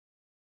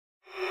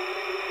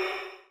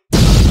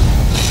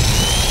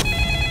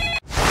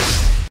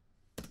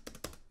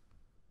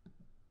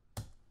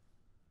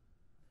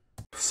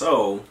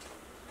So,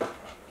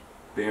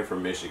 being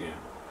from Michigan,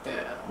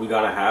 Yeah. we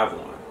gotta have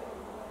one.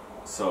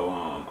 So,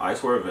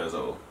 Icewear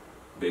Vezzo,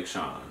 Big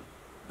Sean,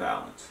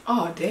 Balance.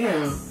 Oh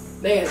damn,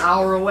 they an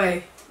hour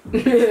away.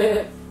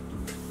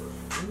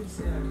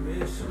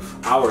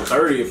 Hour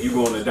 30 if you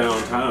going to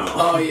downtown.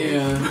 Oh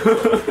yeah.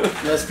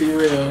 Let's be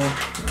real.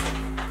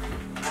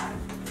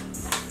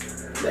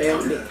 They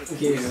don't need,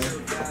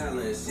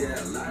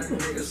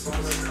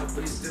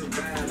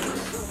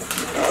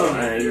 Oh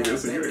man, you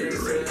just ready.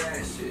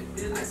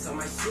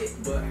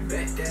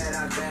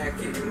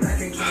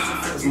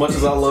 As much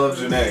as I love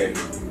Janae,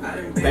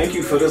 thank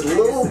you for this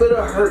little bit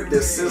of hurt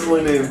that's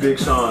sizzling in Big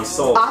Sean's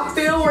soul. I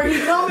feel where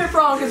you're coming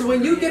from, because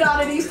when you get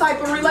out of these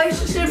type of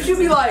relationships, you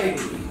be like,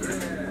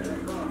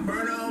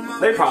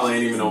 They probably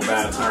ain't even on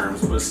bad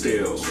terms, but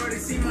still.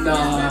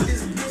 nah,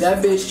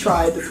 that bitch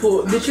tried to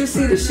pull. Did you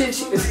see the shit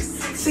she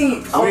see? We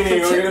ain't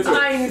even gonna get into it.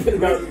 I ain't even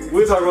gonna.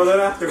 We'll talk about that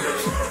after.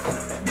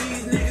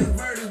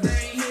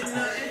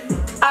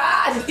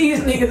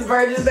 These niggas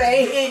virgins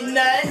ain't hitting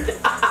nothing.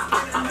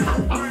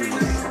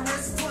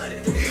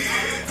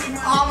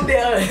 I'm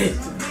done.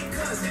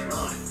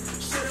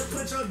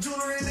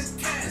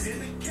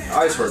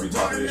 Icewear be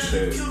talking this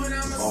shit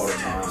all the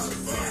time.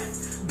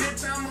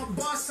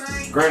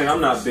 Granted,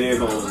 I'm not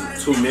big on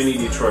too many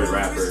Detroit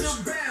rappers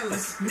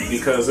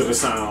because of the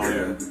sound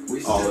and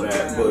all of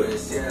that, but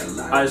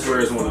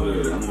Icewear is one of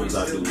the ones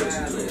I do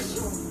listen to.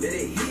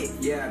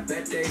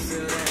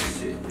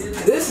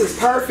 This is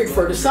perfect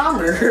for the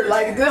summer.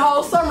 Like the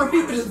whole summer,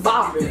 people just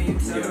bopping.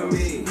 Yeah.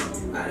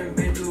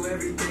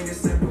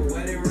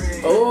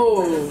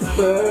 Oh,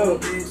 well.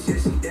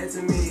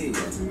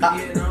 I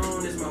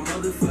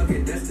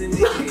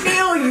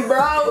feel you,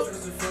 bro.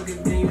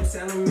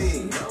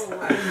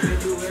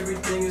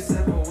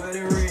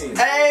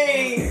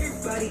 Hey.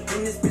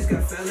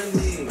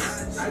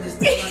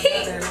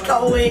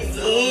 Going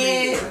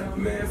in.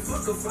 Man,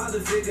 fuck a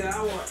father figure,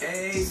 I want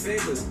A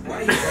figures.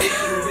 Why you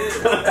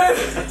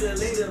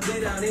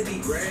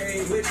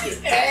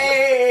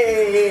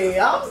Hey,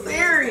 I'm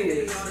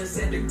serious.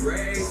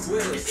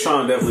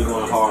 Sean definitely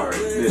going hard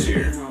this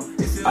year.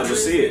 I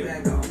just see it.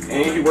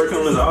 And he working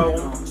on his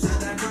album.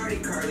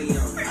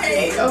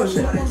 Hey, oh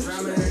shit.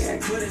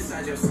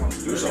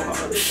 You so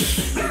hot.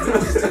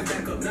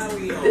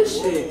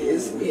 This shit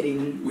is hitting.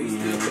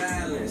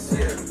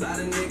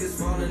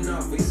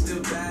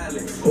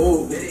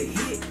 Oh.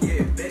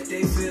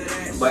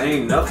 But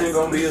ain't nothing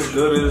gonna be as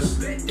good as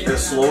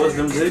slow as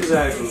them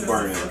zigzags was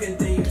burning.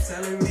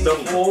 The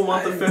whole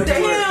month of February.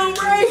 Damn,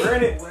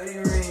 right.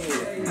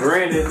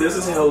 Granted, this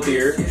is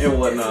healthier and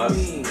whatnot,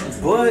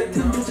 but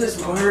them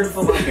just burned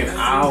for like an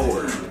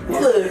hour.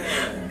 Look,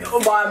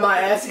 why my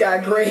ass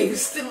got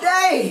graves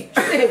today.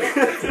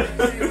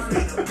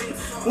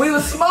 We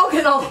was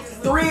smoking on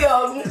 3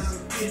 of them,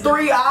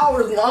 3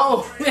 hours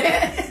long,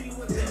 man.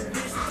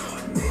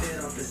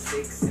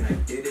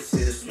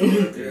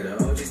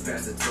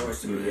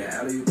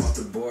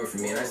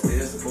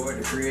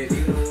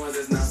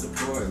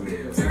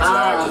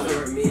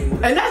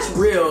 And that's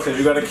real. Because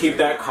you gotta keep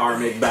that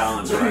karmic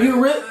balance, right?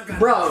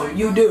 Bro,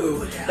 you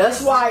do.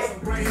 That's why,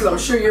 because I'm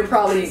sure you're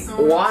probably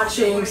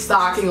watching,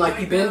 stalking like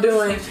you've been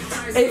doing.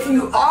 If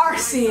you are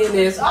seeing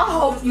this, I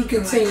hope you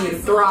continue to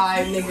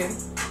thrive, nigga.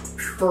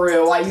 For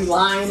real, while you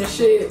lying and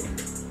shit.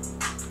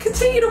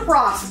 Continue to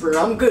prosper.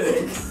 I'm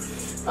good.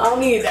 I don't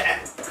need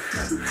that.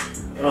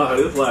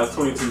 This last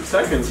 22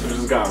 seconds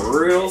just got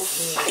real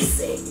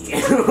spicy.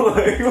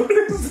 Like, what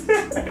is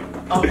that?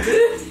 I'm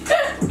good.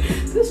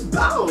 This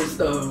bounce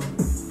though.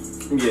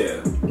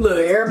 Yeah. Look,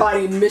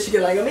 everybody in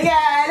Michigan like, oh my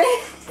god,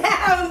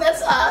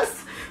 that's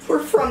us.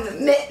 We're from the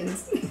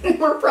mittens.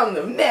 We're from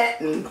the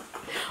mittens.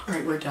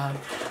 Alright, we're done.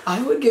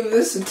 I would give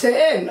this a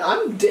 10.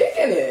 I'm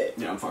digging it.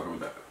 Yeah, I'm fucking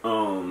with that.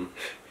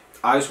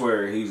 I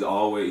swear he's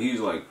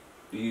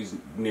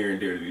near and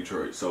dear to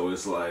Detroit, so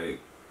it's like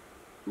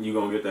you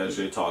gonna get that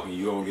shit talking,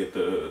 you gonna get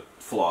the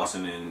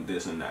flossing and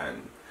this and that,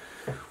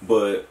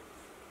 but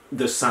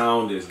the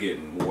sound is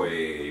getting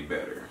way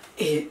better.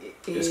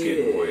 It's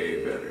getting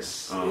way better.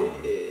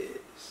 It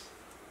is.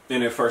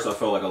 And at first I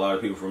felt like a lot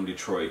of people from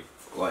Detroit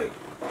like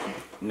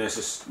not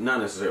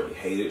necessarily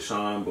hated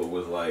Sean, but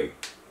was like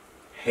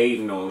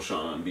hating on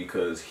Sean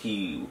because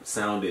he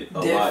sounded a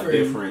lot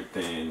different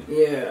than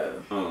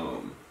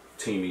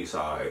Team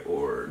Eastside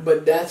or.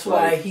 But that's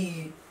why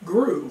he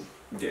grew.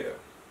 Yeah,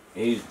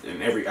 he's in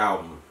every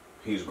album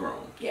he's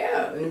grown.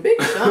 Yeah, and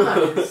Big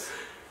Sean's.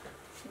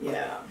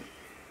 Yeah.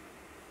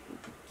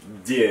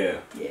 Yeah.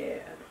 Yeah.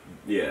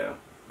 Yeah.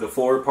 The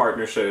Ford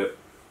partnership,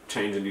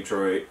 changing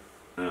Detroit,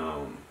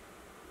 a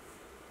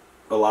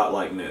lot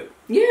like Nip.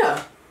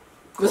 Yeah.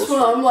 That's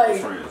what I'm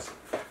like. I'm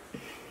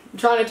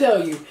trying to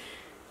tell you.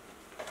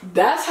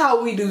 That's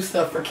how we do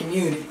stuff for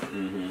community.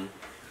 Mm-hmm.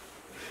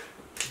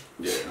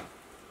 Yeah.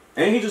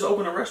 And he just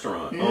opened a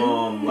restaurant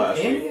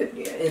last week.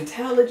 Yeah,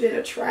 intelligent,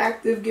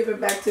 attractive, giving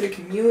back to the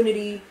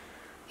community.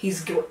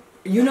 He's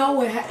you know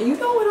what I'm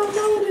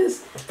knowing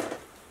is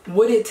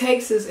what it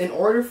takes is in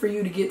order for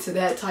you to get to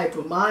that type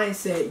of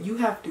mindset, you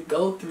have to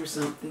go through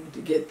something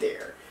to get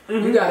there.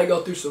 You got to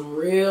go through some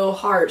real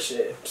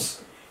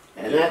hardships,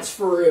 and that's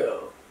for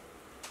real.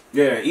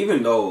 Yeah,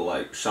 even though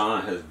like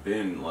Sean has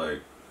been like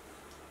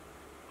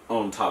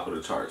on top of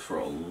the charts for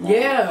a long time.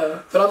 Yeah,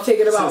 but I'm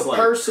thinking about like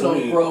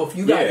personal growth.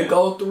 You got to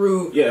go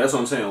through. Yeah, that's what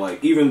I'm saying.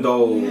 Like even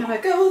though you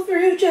gotta go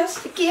through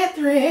just to get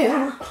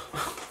through.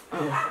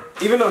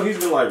 Even though he's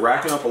been like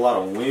racking up a lot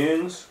of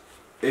wins,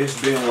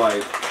 it's been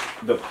like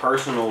the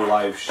personal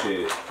life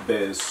shit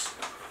that's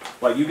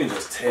like you can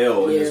just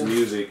tell in his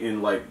music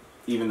and like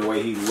even the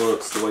way he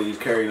looks, the way he's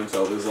carrying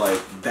himself is like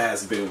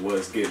that's been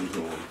what's getting to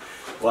him.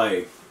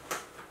 Like,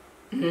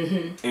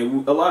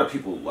 and a lot of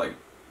people like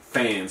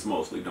fans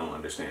mostly don't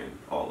understand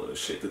all of the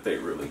shit that they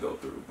really go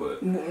through,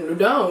 but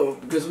no,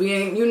 because we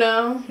ain't,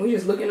 we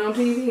just looking on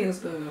TV and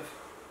stuff.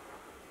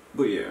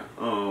 But yeah,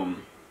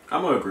 I'm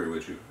gonna agree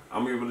with you.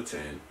 I'm gonna give it a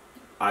 10.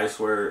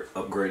 Icewear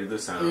upgraded the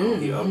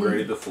sound. He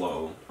upgraded the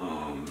flow.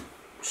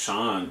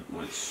 Sean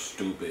went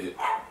stupid.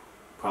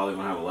 Probably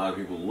gonna have a lot of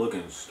people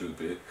looking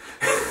stupid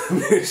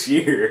this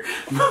year.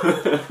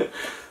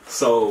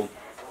 So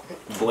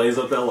blaze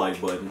up that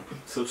like button,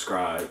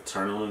 subscribe,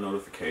 turn on the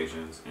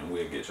notifications, and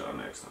we'll get y'all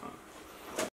next time.